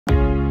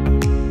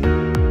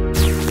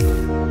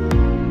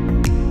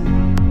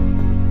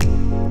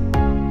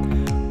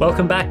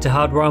Welcome back to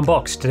Hardware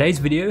Unboxed. Today's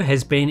video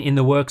has been in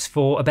the works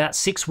for about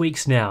 6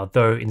 weeks now,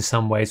 though in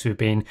some ways we've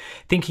been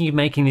thinking of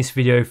making this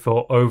video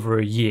for over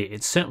a year.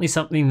 It's certainly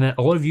something that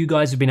a lot of you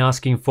guys have been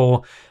asking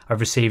for. I've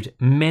received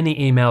many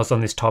emails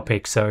on this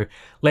topic, so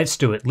let's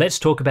do it. Let's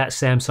talk about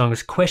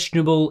Samsung's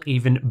questionable,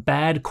 even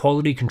bad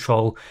quality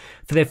control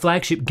for their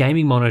flagship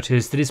gaming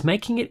monitors that is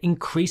making it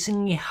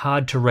increasingly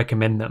hard to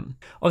recommend them.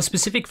 Of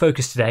specific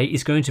focus today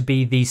is going to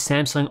be the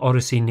Samsung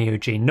Odyssey Neo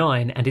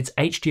G9 and its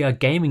HDR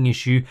gaming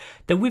issue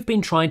that we've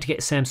been trying to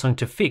get Samsung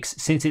to fix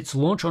since its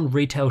launch on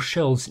retail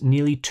shelves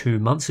nearly 2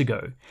 months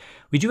ago.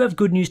 We do have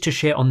good news to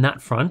share on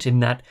that front in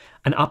that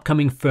an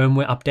upcoming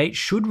firmware update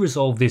should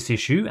resolve this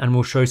issue, and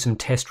we'll show some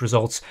test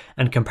results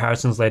and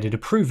comparisons later to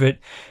prove it,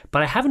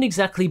 but I haven't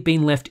exactly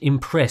been left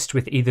impressed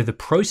with either the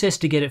process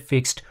to get it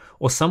fixed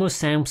or some of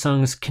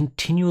Samsung's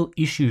continual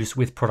issues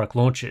with product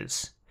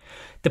launches.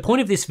 The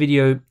point of this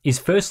video is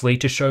firstly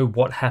to show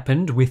what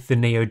happened with the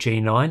Neo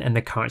G9 and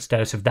the current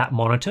status of that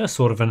monitor,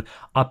 sort of an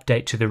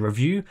update to the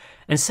review,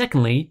 and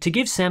secondly to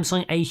give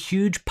Samsung a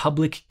huge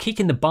public kick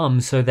in the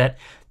bum so that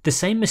the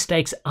same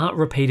mistakes aren't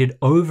repeated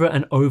over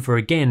and over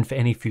again for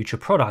any future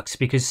products,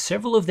 because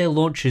several of their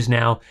launches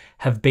now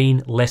have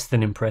been less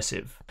than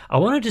impressive. I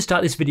wanted to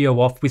start this video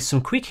off with some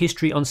quick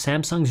history on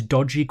Samsung's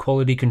dodgy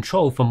quality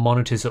control for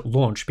monitors at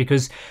launch,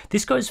 because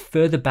this goes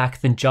further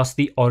back than just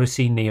the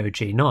Odyssey Neo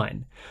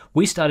G9.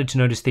 We started to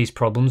notice these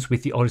problems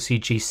with the Odyssey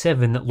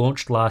G7 that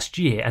launched last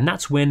year, and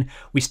that's when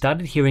we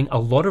started hearing a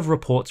lot of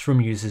reports from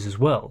users as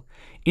well.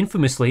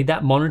 Infamously,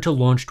 that monitor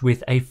launched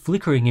with a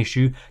flickering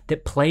issue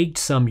that plagued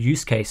some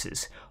use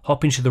cases.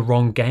 Hop into the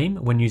wrong game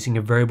when using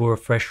a variable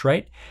refresh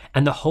rate,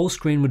 and the whole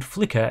screen would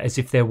flicker as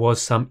if there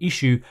was some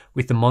issue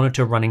with the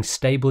monitor running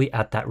stably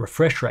at that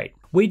refresh rate.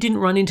 We didn't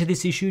run into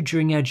this issue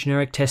during our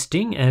generic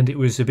testing, and it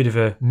was a bit of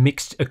a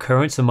mixed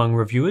occurrence among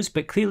reviewers,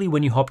 but clearly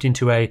when you hopped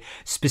into a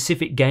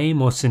specific game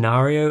or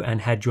scenario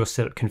and had your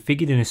setup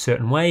configured in a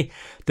certain way,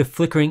 the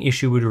flickering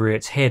issue would rear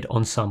its head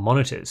on some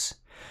monitors.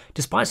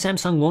 Despite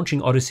Samsung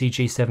launching Odyssey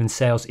G7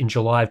 sales in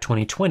July of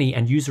 2020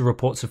 and user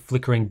reports of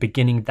flickering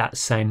beginning that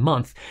same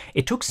month,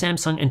 it took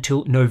Samsung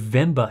until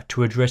November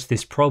to address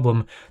this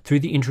problem through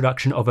the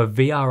introduction of a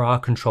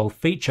VRR control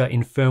feature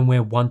in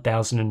firmware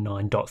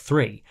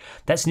 1009.3.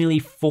 That's nearly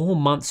 4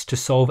 months to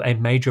solve a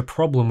major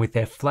problem with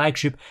their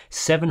flagship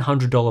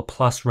 $700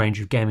 plus range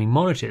of gaming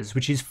monitors,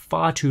 which is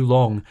far too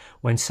long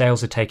when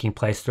sales are taking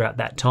place throughout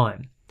that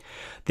time.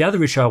 The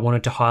other issue I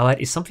wanted to highlight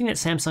is something that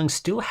Samsung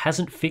still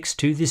hasn't fixed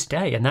to this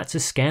day, and that's a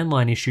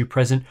scanline issue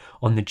present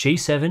on the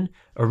G7,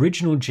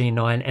 original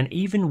G9, and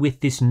even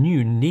with this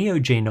new Neo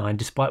G9,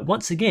 despite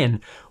once again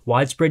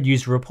widespread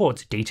user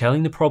reports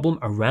detailing the problem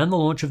around the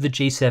launch of the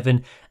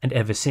G7 and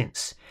ever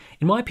since.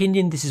 In my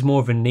opinion, this is more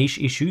of a niche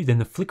issue than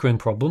the flickering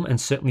problem, and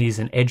certainly is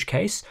an edge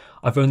case.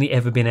 I've only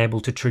ever been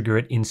able to trigger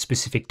it in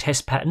specific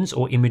test patterns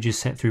or images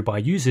sent through by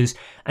users,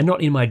 and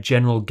not in my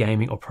general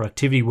gaming or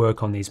productivity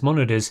work on these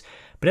monitors.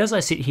 But as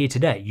I sit here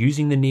today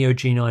using the Neo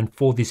G9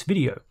 for this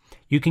video,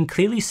 you can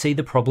clearly see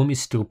the problem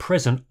is still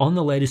present on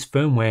the latest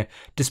firmware,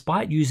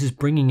 despite users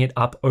bringing it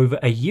up over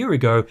a year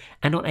ago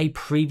and on a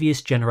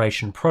previous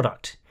generation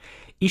product.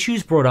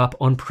 Issues brought up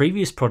on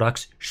previous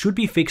products should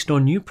be fixed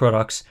on new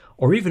products,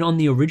 or even on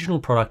the original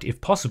product if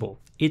possible.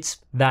 It's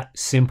that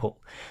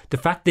simple. The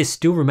fact there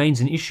still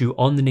remains an issue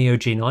on the Neo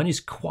G9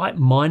 is quite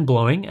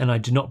mind-blowing, and I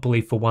do not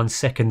believe for 1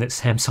 second that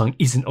Samsung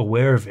isn't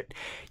aware of it.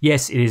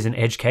 Yes, it is an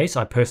edge case.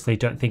 I personally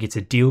don't think it's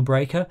a deal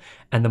breaker,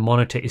 and the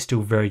monitor is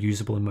still very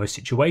usable in most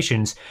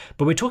situations,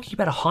 but we're talking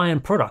about a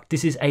high-end product.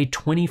 This is a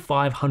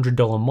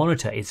 $2,500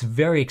 monitor. It's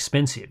very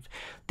expensive.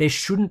 There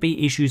shouldn't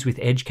be issues with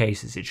edge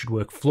cases. It should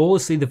work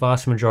flawlessly the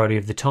vast majority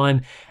of the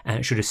time, and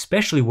it should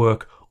especially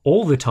work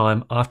all the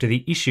time after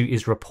the issue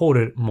is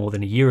reported more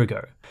than a year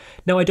ago.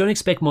 Now, I don't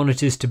expect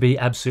monitors to be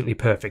absolutely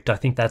perfect. I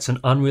think that's an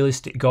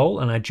unrealistic goal,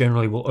 and I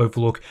generally will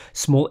overlook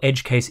small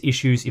edge case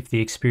issues if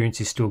the experience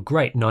is still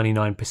great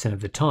 99%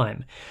 of the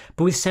time.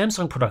 But with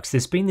Samsung products,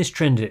 there's been this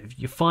trend of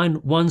you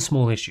find one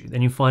small issue,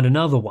 then you find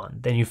another one,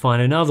 then you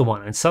find another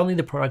one, and suddenly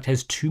the product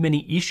has too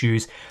many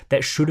issues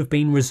that should have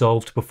been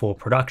resolved before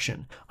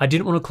production. I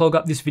didn't want to clog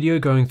up this video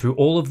going through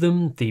all of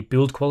them, the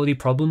build quality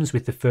problems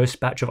with the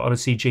first batch of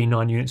Odyssey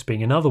G9 units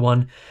being another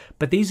one,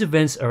 but these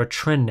events are a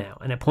trend now,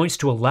 and it points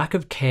to a lack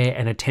of care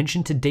and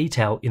attention to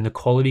detail in the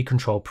quality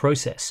control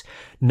process.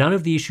 None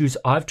of the issues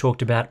I've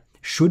talked about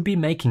should be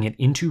making it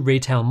into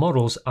retail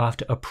models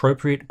after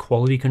appropriate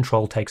quality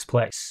control takes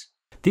place.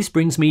 This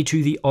brings me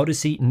to the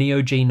Odyssey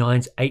Neo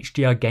G9's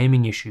HDR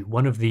gaming issue,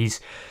 one of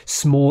these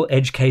small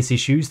edge case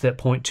issues that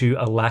point to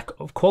a lack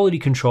of quality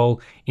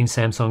control in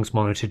Samsung's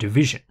monitor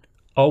division.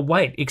 Oh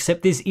wait,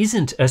 except this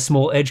isn't a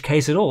small edge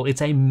case at all.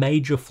 It's a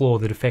major flaw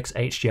that affects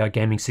HDR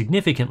gaming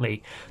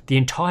significantly. The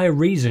entire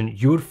reason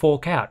you would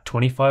fork out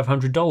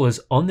 $2,500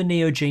 on the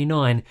Neo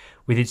G9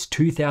 with its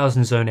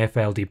 2000 zone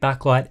FALD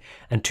backlight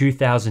and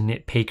 2000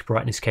 nit peak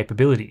brightness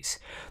capabilities.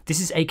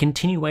 This is a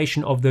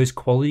continuation of those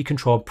quality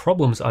control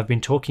problems I've been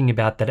talking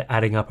about that are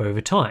adding up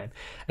over time.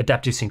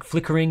 Adaptive sync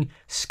flickering,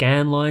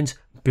 scan lines,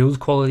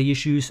 build quality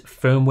issues,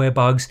 firmware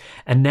bugs,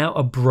 and now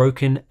a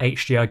broken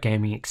HDR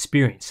gaming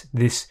experience.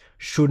 This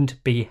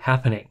shouldn't be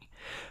happening.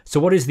 So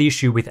what is the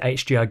issue with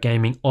HDR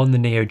gaming on the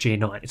Neo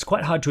G9? It's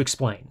quite hard to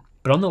explain.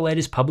 But on the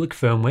latest public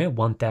firmware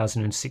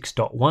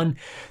 1006.1,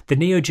 the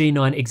Neo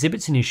G9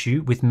 exhibits an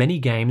issue with many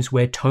games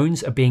where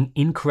tones are being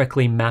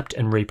incorrectly mapped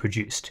and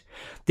reproduced.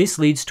 This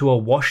leads to a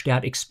washed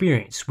out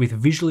experience with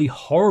visually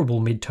horrible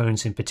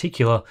midtones in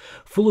particular,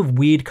 full of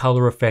weird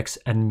color effects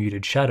and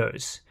muted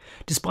shadows.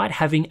 Despite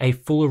having a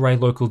full array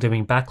local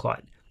dimming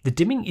backlight, the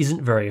dimming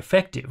isn't very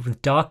effective,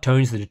 with dark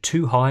tones that are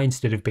too high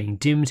instead of being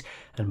dimmed,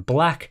 and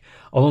black,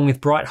 along with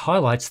bright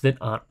highlights that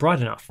aren't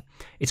bright enough.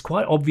 It's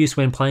quite obvious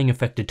when playing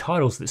affected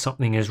titles that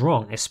something is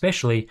wrong,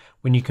 especially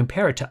when you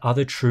compare it to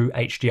other true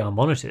HDR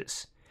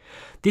monitors.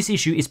 This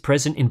issue is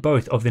present in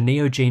both of the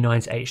Neo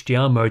G9's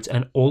HDR modes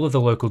and all of the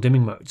local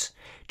dimming modes.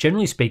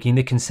 Generally speaking,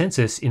 the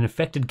consensus in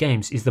affected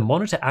games is the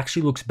monitor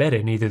actually looks better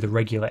in either the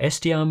regular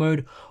SDR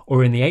mode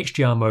or in the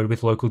HDR mode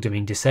with local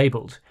dimming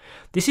disabled.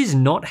 This is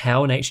not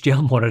how an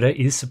HDR monitor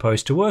is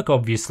supposed to work,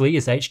 obviously,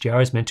 as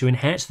HDR is meant to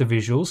enhance the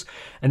visuals,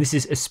 and this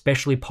is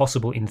especially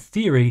possible in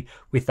theory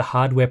with the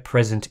hardware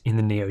present in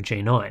the Neo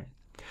G9.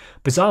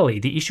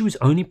 Bizarrely, the issue is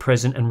only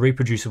present and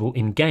reproducible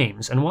in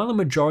games, and while a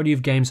majority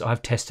of games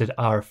I've tested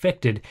are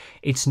affected,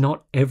 it's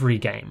not every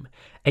game.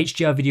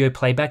 HDR video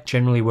playback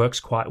generally works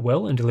quite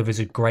well and delivers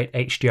a great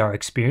HDR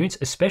experience,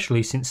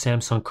 especially since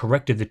Samsung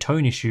corrected the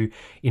tone issue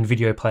in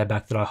video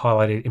playback that I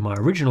highlighted in my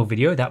original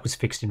video. That was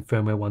fixed in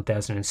firmware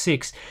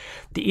 1006.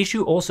 The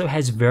issue also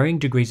has varying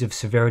degrees of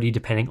severity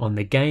depending on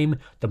the game,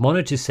 the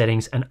monitor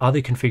settings, and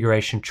other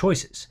configuration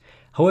choices.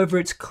 However,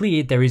 it's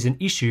clear there is an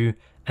issue,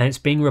 and it's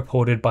being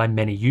reported by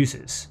many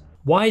users.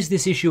 Why is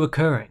this issue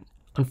occurring?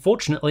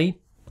 Unfortunately,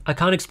 I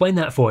can't explain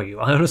that for you.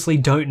 I honestly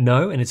don't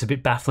know, and it's a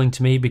bit baffling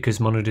to me because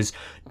monitors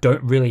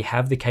don't really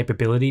have the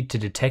capability to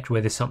detect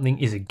whether something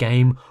is a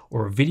game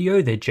or a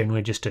video. They're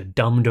generally just a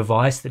dumb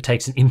device that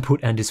takes an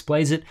input and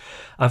displays it.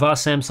 I've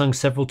asked Samsung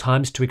several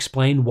times to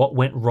explain what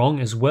went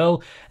wrong as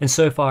well, and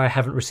so far I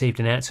haven't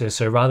received an answer,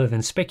 so rather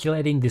than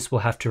speculating, this will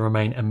have to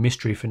remain a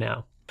mystery for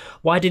now.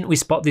 Why didn't we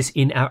spot this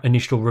in our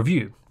initial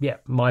review? Yeah,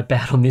 my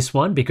bad on this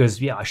one because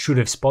I should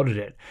have spotted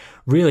it.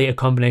 Really a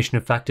combination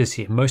of factors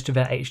here. Most of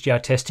our HDR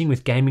testing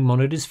with gaming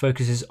monitors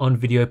focuses on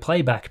video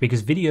playback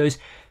because videos,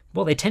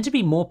 well, they tend to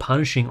be more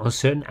punishing on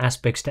certain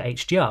aspects to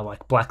HDR,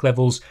 like black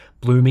levels,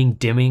 blooming,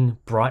 dimming,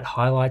 bright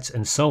highlights,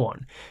 and so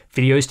on.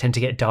 Videos tend to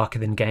get darker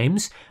than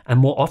games, and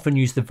more often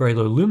use the very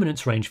low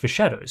luminance range for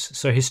shadows,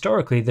 so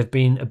historically they've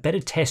been a better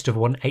test of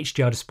what an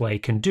HDR display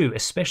can do,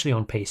 especially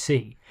on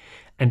PC.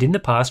 And in the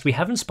past, we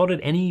haven't spotted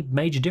any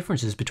major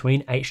differences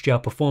between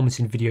HDR performance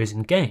in videos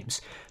and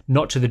games,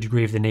 not to the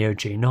degree of the Neo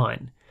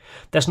G9.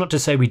 That's not to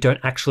say we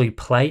don't actually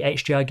play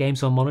HDR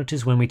games on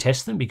monitors when we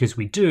test them, because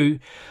we do.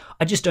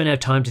 I just don't have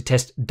time to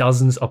test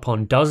dozens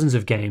upon dozens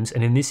of games,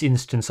 and in this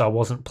instance I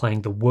wasn't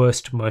playing the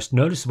worst, most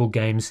noticeable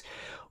games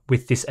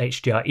with this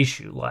HDR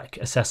issue, like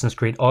Assassin's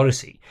Creed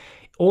Odyssey.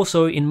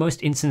 Also, in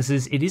most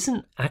instances, it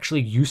isn't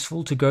actually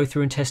useful to go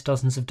through and test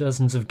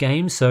dozens of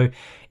games, so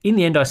in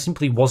the end I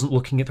simply wasn't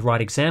looking at the right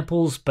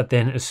examples, but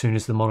then as soon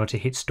as the monitor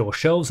hit store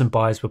shelves and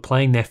buyers were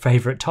playing their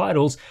favourite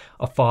titles,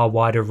 a far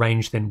wider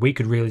range than we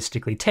could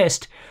realistically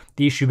test,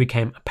 the issue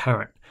became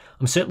apparent.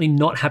 I'm certainly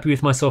not happy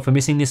with myself for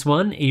missing this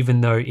one, even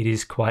though it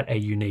is quite a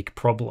unique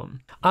problem.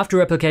 After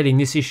replicating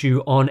this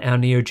issue on our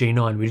Neo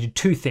G9, we did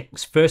two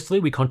things. Firstly,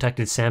 we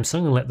contacted Samsung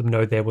and let them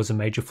know there was a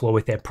major flaw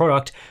with their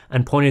product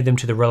and pointed them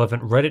to the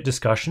relevant Reddit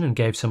discussion and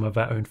gave some of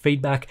our own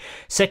feedback.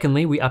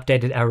 Secondly, we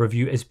updated our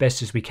review as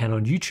best as we can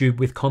on YouTube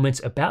with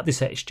comments about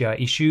this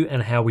HDR issue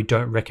and how we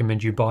don't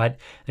recommend you buy it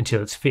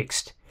until it's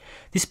fixed.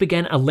 This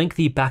began a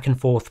lengthy back and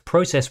forth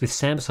process with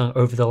Samsung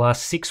over the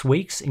last 6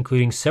 weeks,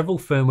 including several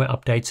firmware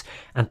updates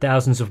and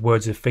thousands of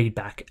words of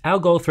feedback. Our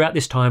goal throughout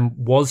this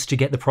time was to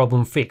get the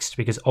problem fixed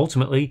because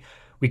ultimately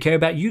we care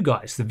about you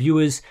guys, the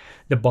viewers,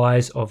 the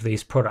buyers of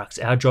these products.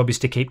 Our job is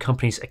to keep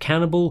companies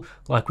accountable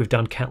like we've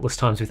done countless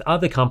times with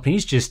other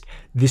companies, just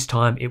this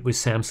time it was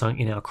Samsung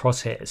in our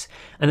crosshairs.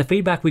 And the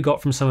feedback we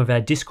got from some of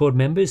our Discord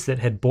members that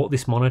had bought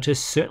this monitor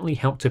certainly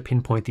helped to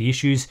pinpoint the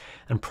issues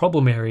and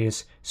problem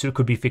areas so it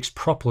could be fixed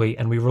properly,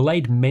 and we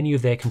relayed many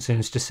of their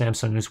concerns to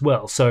Samsung as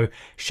well, so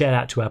shout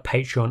out to our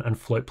Patreon and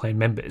Floatplane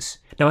members.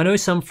 Now I know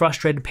some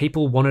frustrated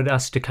people wanted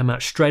us to come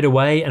out straight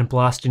away and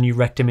blast a new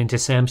rectum into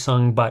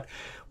Samsung, but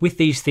with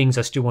these things,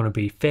 I still want to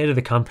be fair to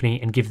the company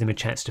and give them a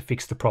chance to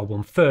fix the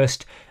problem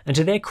first. And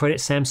to their credit,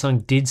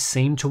 Samsung did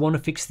seem to want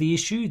to fix the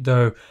issue,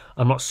 though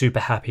I'm not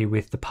super happy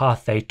with the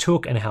path they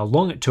took and how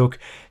long it took,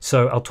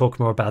 so I'll talk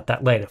more about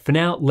that later. For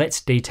now, let's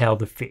detail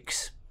the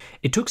fix.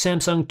 It took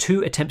Samsung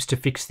 2 attempts to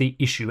fix the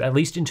issue, at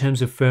least in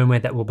terms of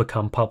firmware that will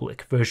become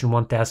public. Version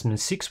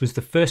 1006 was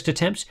the first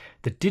attempt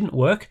that didn't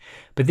work,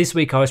 but this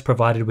week I was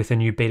provided with a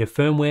new beta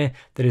firmware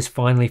that has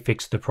finally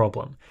fixed the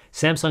problem.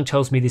 Samsung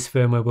tells me this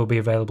firmware will be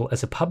available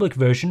as a public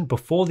version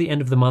before the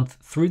end of the month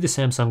through the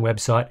Samsung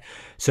website,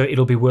 so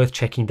it'll be worth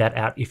checking that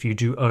out if you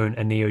do own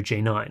a Neo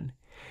G9.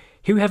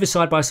 Here we have a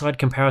side-by-side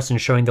comparison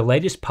showing the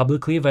latest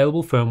publicly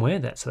available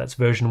firmware, that's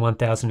version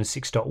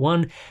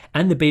 1006.1,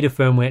 and the beta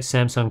firmware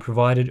Samsung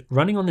provided,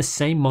 running on the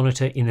same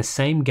monitor in the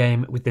same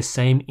game with the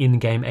same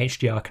in-game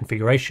HDR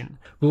configuration.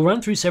 We'll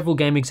run through several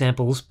game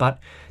examples, but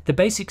the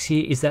basics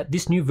here is that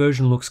this new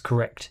version looks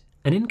correct.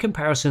 And in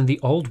comparison, the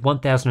old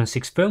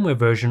 1006 firmware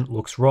version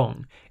looks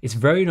wrong. It's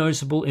very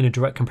noticeable in a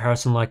direct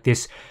comparison like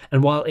this,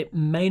 and while it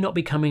may not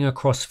be coming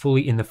across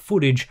fully in the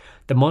footage,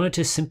 the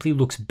monitor simply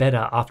looks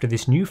better after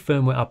this new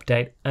firmware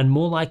update and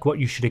more like what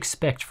you should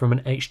expect from an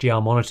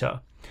HDR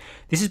monitor.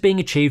 This is being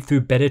achieved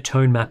through better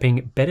tone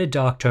mapping, better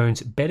dark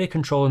tones, better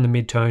control in the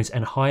midtones,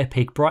 and higher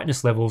peak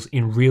brightness levels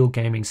in real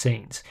gaming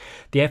scenes.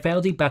 The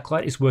FLD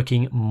backlight is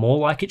working more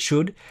like it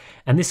should,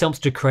 and this helps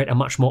to create a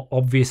much more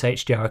obvious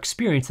HDR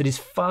experience that is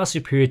far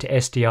superior to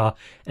SDR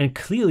and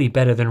clearly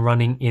better than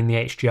running in the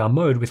HDR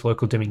mode with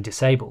local dimming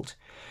disabled.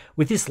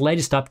 With this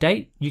latest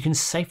update, you can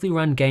safely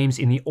run games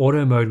in the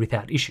auto mode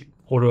without issue.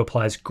 Auto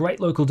applies great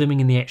local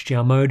dimming in the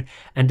HDR mode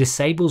and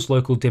disables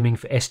local dimming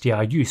for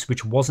SDR use,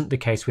 which wasn't the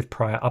case with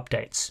prior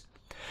updates.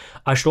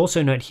 I should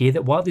also note here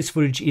that while this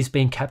footage is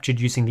being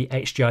captured using the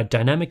HDR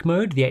dynamic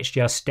mode, the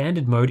HDR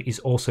standard mode is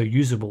also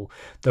usable,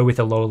 though with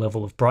a lower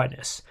level of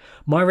brightness.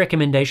 My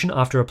recommendation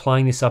after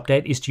applying this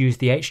update is to use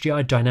the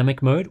HDR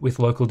dynamic mode with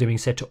local dimming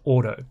set to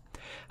auto.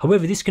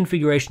 However, this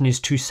configuration is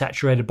too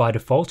saturated by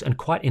default and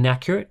quite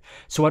inaccurate,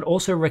 so I'd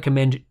also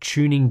recommend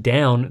tuning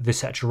down the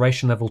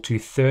saturation level to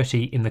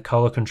 30 in the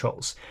color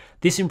controls.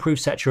 This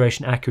improves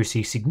saturation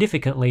accuracy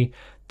significantly,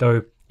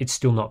 though it's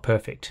still not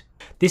perfect.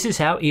 This is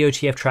how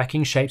EOTF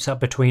tracking shapes up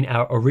between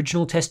our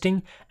original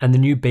testing and the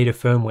new beta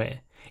firmware.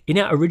 In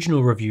our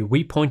original review,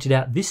 we pointed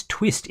out this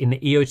twist in the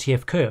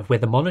EOTF curve where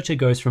the monitor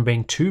goes from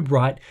being too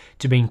bright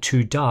to being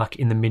too dark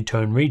in the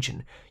midtone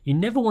region. You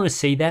never want to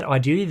see that.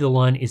 Ideally, the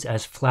line is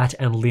as flat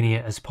and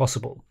linear as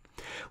possible.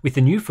 With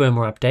the new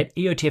firmware update,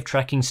 EOTF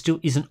tracking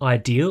still isn't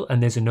ideal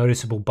and there's a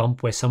noticeable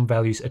bump where some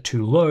values are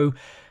too low.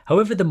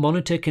 However, the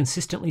monitor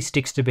consistently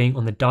sticks to being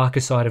on the darker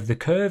side of the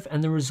curve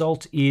and the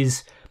result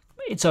is,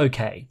 it's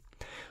okay.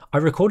 I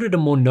recorded a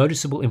more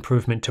noticeable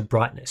improvement to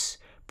brightness.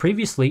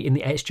 Previously, in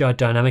the HDR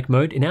dynamic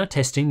mode, in our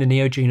testing, the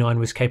Neo G9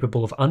 was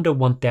capable of under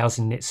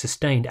 1000 nits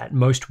sustained at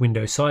most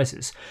window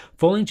sizes,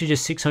 falling to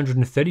just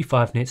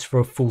 635 nits for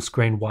a full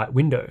screen white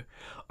window.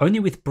 Only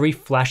with brief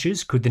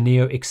flashes could the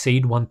Neo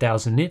exceed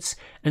 1000 nits,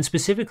 and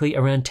specifically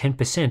around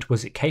 10%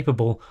 was it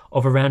capable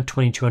of around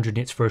 2200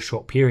 nits for a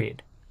short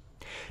period.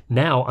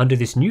 Now, under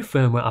this new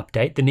firmware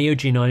update, the Neo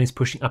G9 is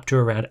pushing up to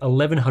around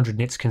 1100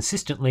 nits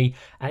consistently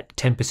at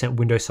 10%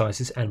 window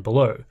sizes and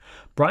below.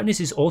 Brightness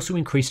is also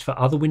increased for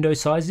other window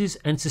sizes,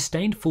 and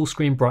sustained full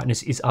screen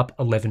brightness is up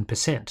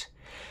 11%.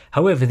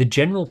 However, the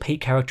general peak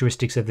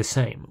characteristics are the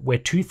same, where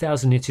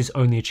 2000 nits is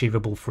only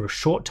achievable for a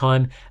short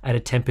time at a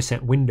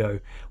 10% window,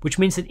 which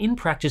means that in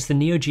practice the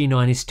Neo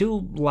G9 is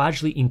still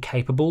largely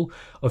incapable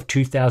of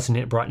 2000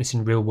 nit brightness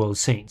in real world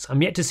scenes.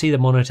 I'm yet to see the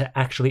monitor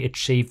actually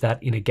achieve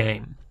that in a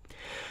game.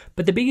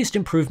 But the biggest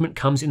improvement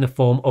comes in the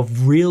form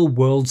of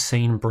real-world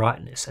scene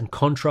brightness and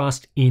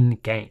contrast in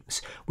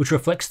games, which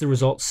reflects the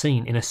results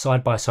seen in a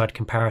side-by-side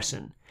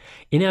comparison.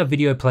 In our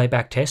video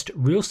playback test,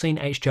 real scene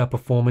HDR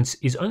performance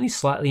is only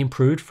slightly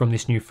improved from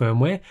this new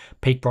firmware.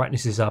 Peak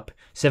brightness is up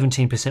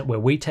 17% where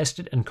we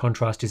tested and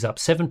contrast is up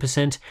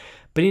 7%,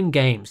 but in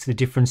games the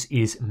difference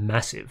is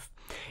massive.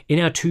 In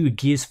our two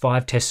Gears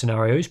 5 test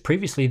scenarios,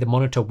 previously the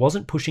monitor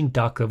wasn't pushing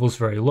dark levels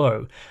very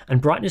low,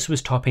 and brightness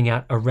was topping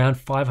out around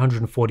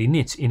 540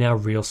 nits in our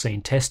real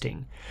scene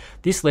testing.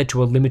 This led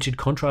to a limited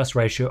contrast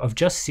ratio of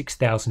just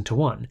 6000 to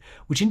 1,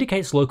 which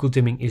indicates local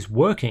dimming is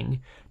working,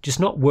 just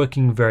not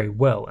working very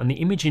well, and the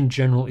image in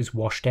general is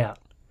washed out.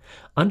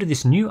 Under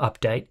this new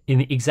update, in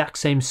the exact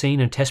same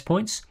scene and test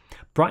points,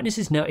 brightness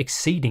is now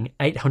exceeding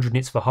 800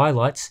 nits for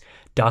highlights,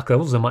 dark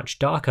levels are much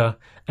darker,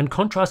 and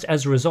contrast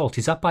as a result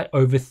is up by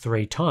over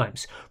 3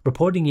 times,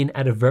 reporting in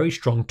at a very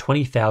strong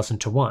 20,000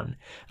 to 1.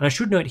 And I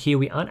should note here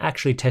we aren't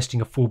actually testing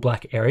a full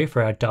black area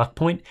for our dark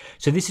point,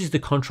 so this is the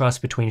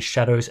contrast between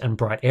shadows and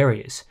bright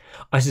areas.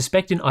 I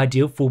suspect in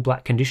ideal full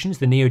black conditions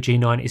the Neo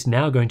G9 is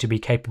now going to be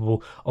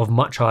capable of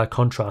much higher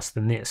contrast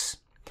than this.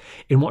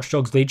 In Watch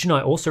Dogs Legion,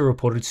 I also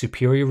reported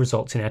superior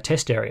results in our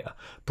test area.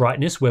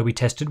 Brightness, where we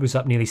tested, was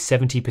up nearly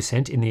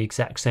 70% in the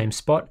exact same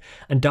spot,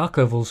 and dark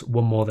levels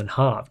were more than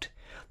halved.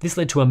 This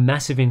led to a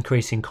massive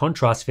increase in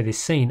contrast for this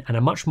scene and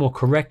a much more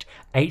correct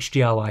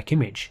HDR-like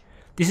image.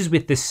 This is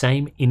with the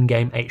same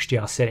in-game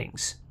HDR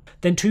settings.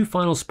 Then two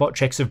final spot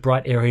checks of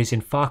bright areas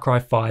in Far Cry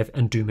 5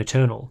 and Doom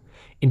Eternal.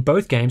 In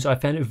both games, I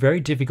found it very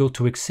difficult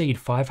to exceed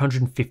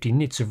 550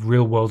 nits of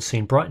real-world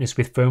scene brightness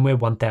with firmware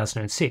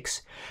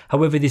 1006.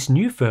 However, this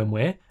new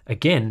firmware,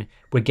 again,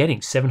 we're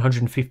getting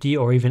 750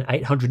 or even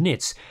 800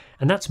 nits,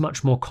 and that's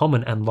much more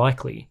common and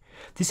likely.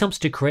 This helps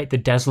to create the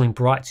dazzling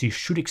brights you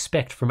should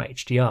expect from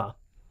HDR.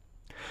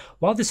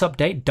 While this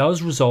update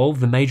does resolve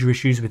the major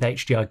issues with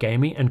HDR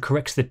gaming and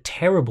corrects the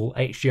terrible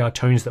HDR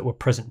tones that were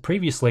present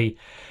previously,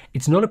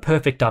 it's not a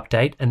perfect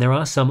update and there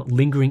are some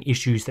lingering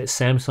issues that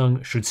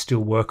Samsung should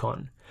still work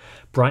on.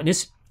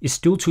 Brightness is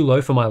still too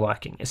low for my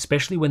liking,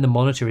 especially when the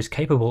monitor is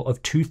capable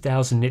of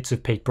 2000 nits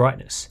of peak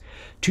brightness.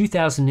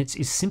 2000 nits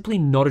is simply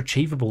not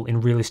achievable in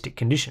realistic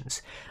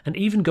conditions, and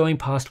even going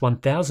past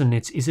 1000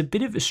 nits is a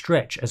bit of a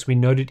stretch, as we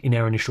noted in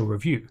our initial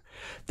review.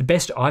 The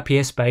best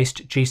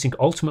IPS-based G-Sync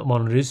Ultimate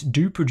monitors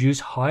do produce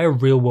higher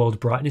real-world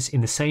brightness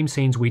in the same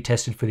scenes we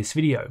tested for this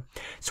video,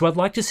 so I'd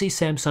like to see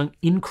Samsung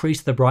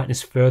increase the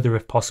brightness further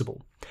if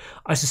possible.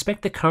 I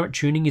suspect the current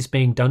tuning is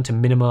being done to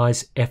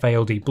minimize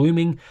FALD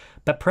blooming,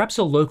 but perhaps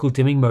a local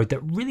dimming mode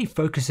that really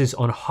focuses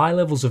on high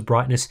levels of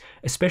brightness,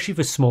 especially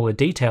for smaller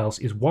details,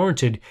 is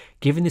warranted,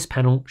 given this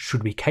panel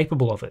should be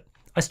capable of it.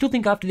 I still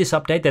think after this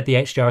update that the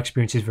HDR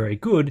experience is very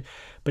good,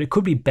 but it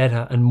could be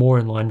better and more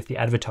in line with the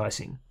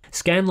advertising.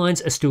 Scan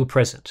lines are still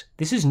present.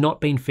 This has not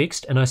been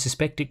fixed, and I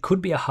suspect it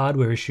could be a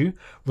hardware issue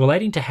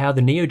relating to how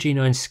the Neo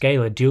G9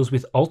 scaler deals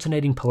with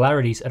alternating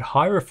polarities at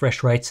high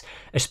refresh rates,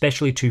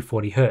 especially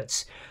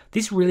 240Hz.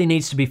 This really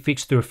needs to be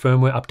fixed through a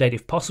firmware update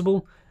if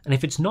possible, and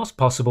if it's not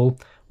possible,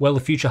 well, a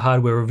future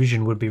hardware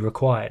revision would be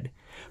required.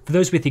 For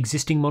those with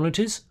existing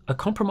monitors, a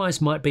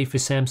compromise might be for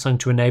Samsung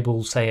to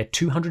enable, say, a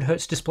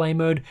 200Hz display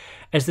mode,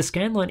 as the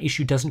scanline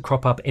issue doesn't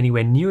crop up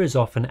anywhere near as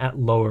often at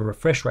lower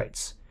refresh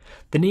rates.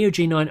 The Neo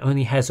G9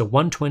 only has a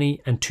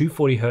 120 and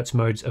 240Hz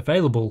modes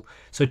available,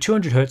 so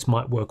 200Hz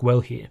might work well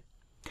here.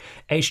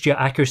 HDR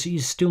accuracy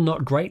is still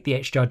not great. The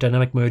HDR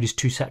dynamic mode is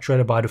too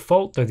saturated by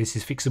default, though this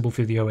is fixable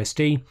through the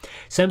OSD.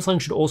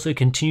 Samsung should also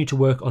continue to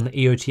work on the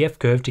EOTF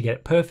curve to get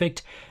it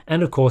perfect,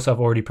 and of course I've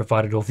already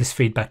provided all this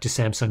feedback to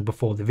Samsung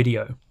before the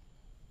video.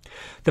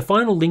 The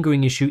final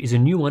lingering issue is a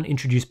new one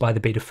introduced by the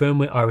beta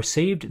firmware I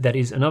received that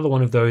is another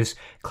one of those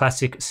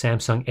classic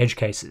Samsung edge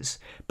cases.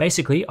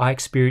 Basically, I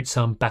experienced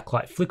some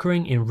backlight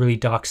flickering in really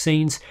dark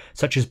scenes,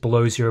 such as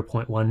below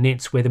 0.1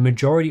 nits, where the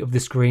majority of the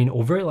screen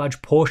or very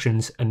large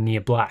portions are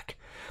near black.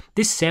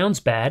 This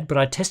sounds bad, but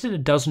I tested a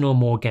dozen or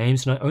more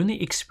games and I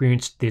only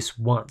experienced this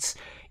once,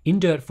 in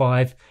Dirt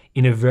 5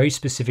 in a very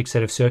specific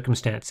set of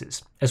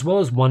circumstances, as well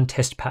as one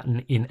test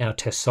pattern in our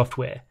test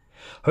software.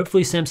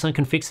 Hopefully Samsung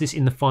can fix this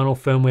in the final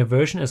firmware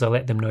version, as I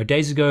let them know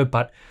days ago,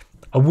 but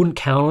I wouldn't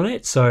count on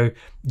it, so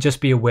just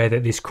be aware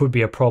that this could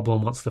be a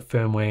problem once the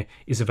firmware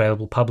is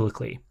available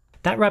publicly.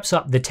 That wraps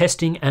up the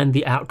testing and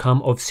the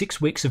outcome of 6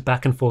 weeks of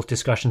back and forth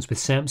discussions with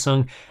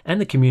Samsung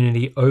and the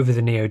community over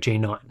the Neo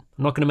G9. I'm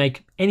not going to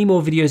make any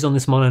more videos on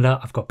this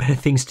monitor, I've got better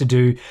things to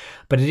do,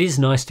 but it is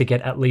nice to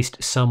get at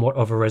least somewhat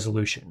of a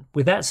resolution.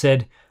 With that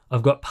said,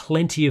 I've got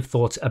plenty of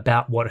thoughts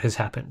about what has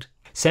happened.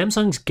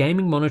 Samsung's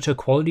gaming monitor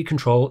quality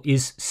control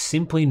is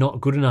simply not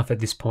good enough at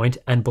this point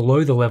and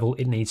below the level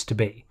it needs to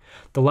be.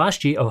 The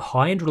last year of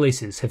high-end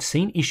releases have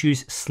seen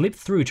issues slip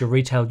through to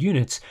retail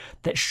units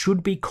that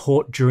should be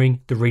caught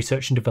during the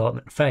research and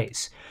development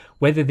phase.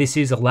 Whether this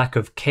is a lack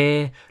of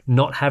care,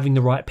 not having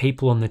the right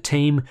people on the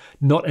team,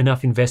 not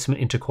enough investment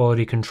into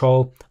quality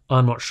control,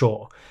 I'm not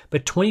sure.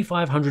 But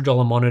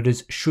 $2,500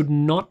 monitors should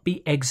not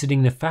be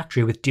exiting the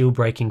factory with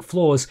deal-breaking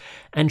flaws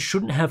and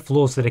shouldn't have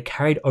flaws that are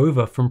carried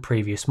over from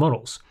previous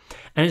models.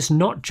 And it's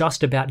not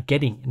just about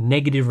getting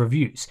negative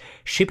reviews.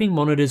 Shipping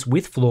monitors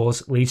with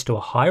flaws leads to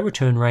a high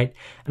return rate,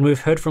 and we've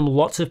heard from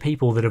lots of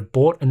people that have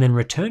bought and then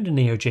returned a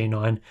Neo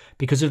G9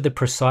 because of the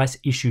precise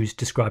issues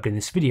described in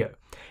this video.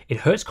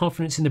 It hurts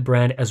confidence in the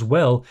brand as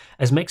well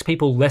as makes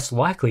people less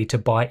likely to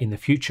buy in the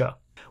future.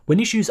 When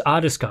issues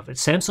are discovered,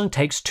 Samsung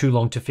takes too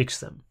long to fix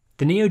them.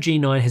 The Neo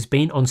G9 has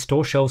been on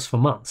store shelves for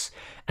months,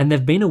 and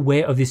they've been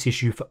aware of this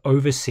issue for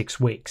over 6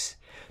 weeks.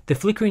 The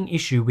flickering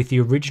issue with the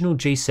original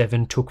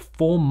G7 took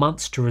 4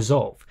 months to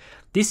resolve.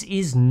 This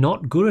is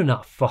not good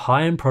enough for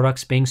high-end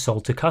products being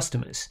sold to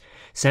customers.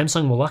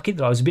 Samsung were lucky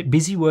that I was a bit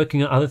busy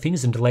working on other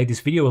things and delayed this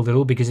video a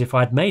little, because if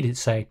I'd made it,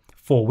 say,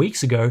 4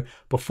 weeks ago,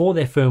 before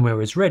their firmware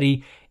was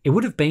ready, it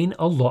would have been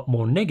a lot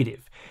more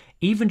negative.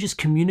 Even just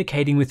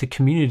communicating with the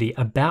community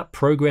about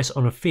progress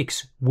on a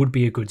fix would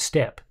be a good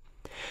step.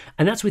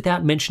 And that's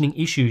without mentioning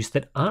issues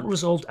that aren't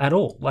resolved at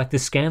all, like the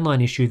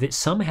scanline issue that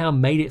somehow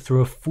made it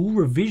through a full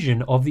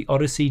revision of the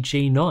Odyssey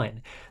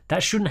G9.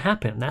 That shouldn't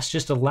happen, that's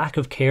just a lack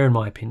of care in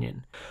my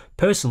opinion.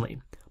 Personally,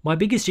 my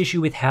biggest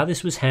issue with how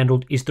this was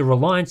handled is the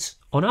reliance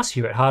on us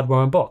here at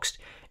Hardware Unboxed.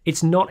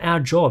 It's not our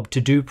job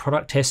to do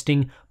product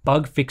testing,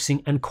 bug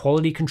fixing, and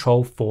quality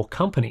control for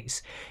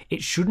companies.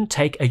 It shouldn't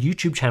take a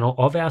YouTube channel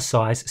of our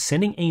size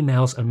sending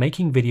emails and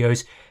making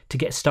videos to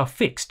get stuff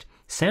fixed.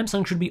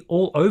 Samsung should be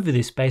all over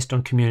this based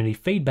on community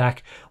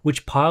feedback,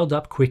 which piled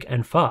up quick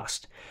and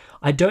fast.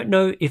 I don't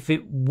know if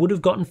it would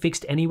have gotten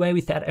fixed anyway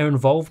without our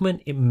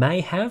involvement. It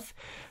may have,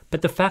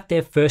 But the fact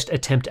their first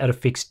attempt at a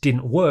fix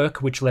didn't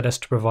work, which led us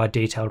to provide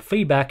detailed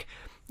feedback,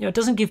 it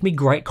doesn't give me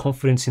great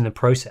confidence in the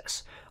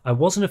process. I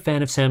wasn't a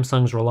fan of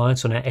Samsung's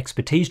reliance on our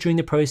expertise during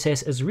the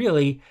process, as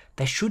really,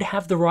 they should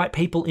have the right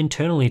people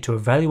internally to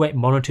evaluate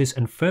monitors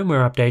and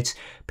firmware updates,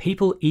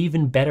 people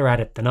even better at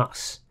it than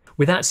us.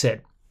 With that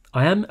said,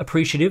 I am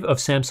appreciative of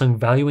Samsung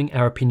valuing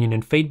our opinion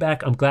and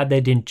feedback. I'm glad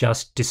they didn't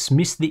just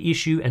dismiss the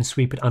issue and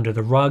sweep it under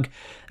the rug.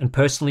 And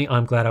personally,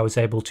 I'm glad I was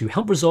able to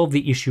help resolve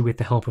the issue with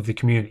the help of the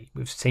community.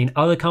 We've seen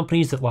other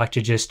companies that like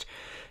to just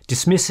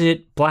dismiss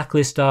it,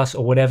 blacklist us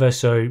or whatever.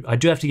 So I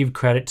do have to give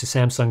credit to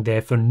Samsung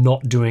there for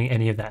not doing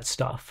any of that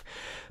stuff.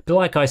 But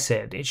like I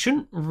said, it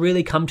shouldn't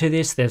really come to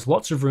this. There's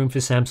lots of room for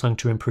Samsung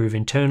to improve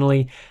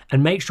internally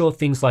and make sure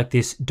things like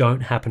this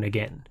don't happen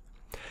again.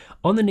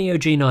 On the Neo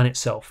G9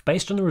 itself,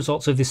 based on the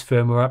results of this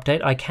firmware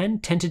update, I can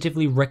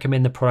tentatively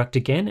recommend the product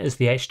again, as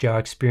the HDR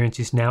experience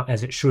is now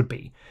as it should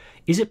be.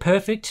 Is it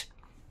perfect?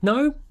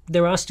 No,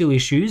 there are still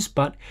issues,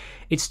 but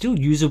it's still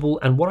usable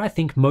and what I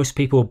think most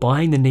people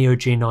buying the Neo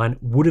G9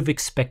 would have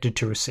expected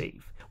to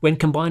receive. When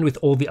combined with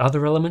all the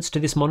other elements to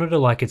this monitor,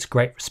 like its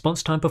great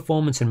response time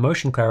performance and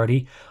motion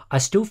clarity, I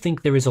still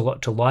think there is a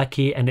lot to like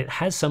here, and it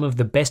has some of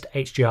the best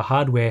HDR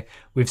hardware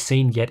we've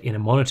seen yet in a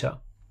monitor.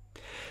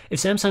 If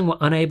Samsung were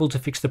unable to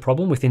fix the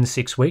problem within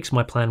 6 weeks,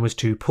 my plan was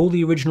to pull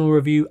the original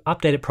review,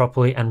 update it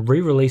properly, and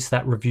re-release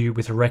that review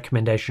with a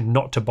recommendation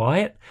not to buy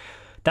it.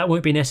 That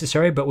won't be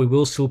necessary, but we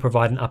will still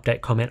provide an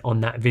update comment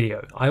on that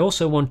video. I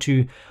also want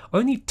to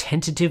only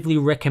tentatively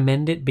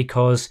recommend it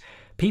because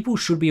people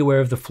should be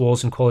aware of the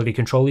flaws and quality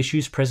control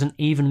issues present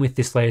even with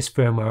this latest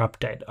firmware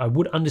update. I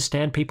would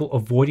understand people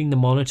avoiding the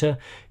monitor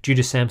due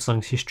to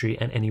Samsung's history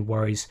and any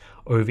worries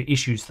over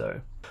issues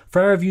though.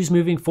 For our reviews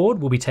moving forward,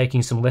 we'll be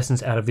taking some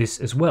lessons out of this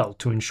as well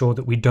to ensure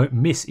that we don't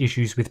miss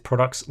issues with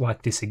products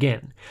like this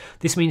again.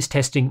 This means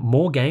testing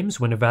more games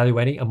when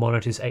evaluating a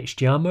monitor's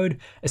HDR mode,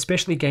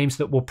 especially games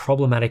that were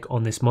problematic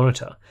on this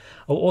monitor.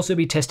 I'll also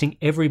be testing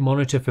every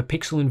monitor for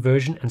pixel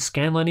inversion and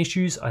scanline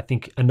issues. I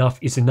think enough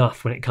is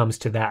enough when it comes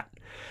to that.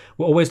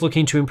 We're always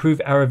looking to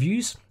improve our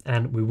reviews,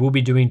 and we will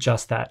be doing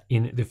just that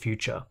in the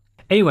future.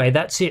 Anyway,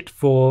 that's it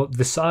for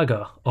the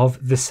saga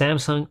of the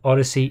Samsung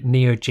Odyssey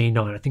Neo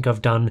G9. I think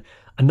I've done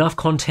enough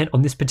content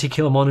on this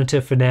particular monitor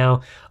for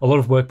now. A lot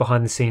of work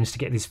behind the scenes to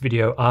get this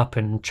video up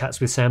and chats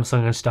with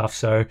Samsung and stuff.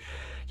 So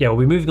yeah,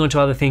 we'll be moving on to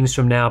other things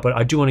from now, but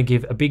I do want to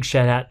give a big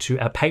shout out to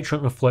our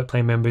Patreon and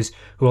Floatplane members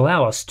who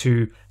allow us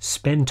to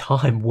spend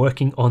time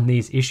working on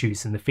these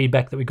issues, and the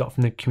feedback that we got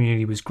from the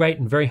community was great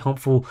and very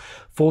helpful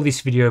for this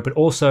video, but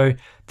also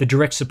the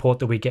direct support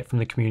that we get from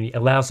the community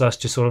allows us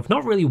to sort of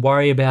not really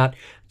worry about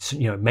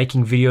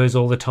making videos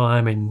all the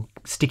time and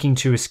sticking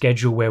to a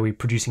schedule where we're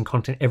producing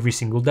content every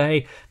single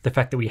day. The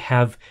fact that we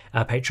have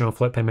our Patreon and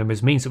Floatplane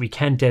members means that we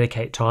can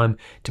dedicate time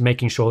to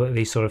making sure that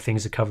these sort of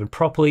things are covered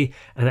properly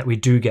and that we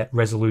do get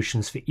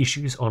resolutions for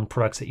issues on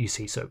products that you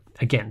see. So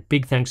again,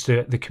 big thanks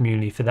to the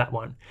community for that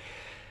one.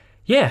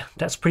 Yeah,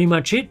 that's pretty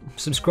much it.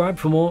 Subscribe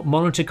for more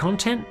monitor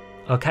content.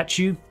 I'll catch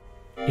you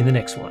in the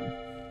next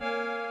one.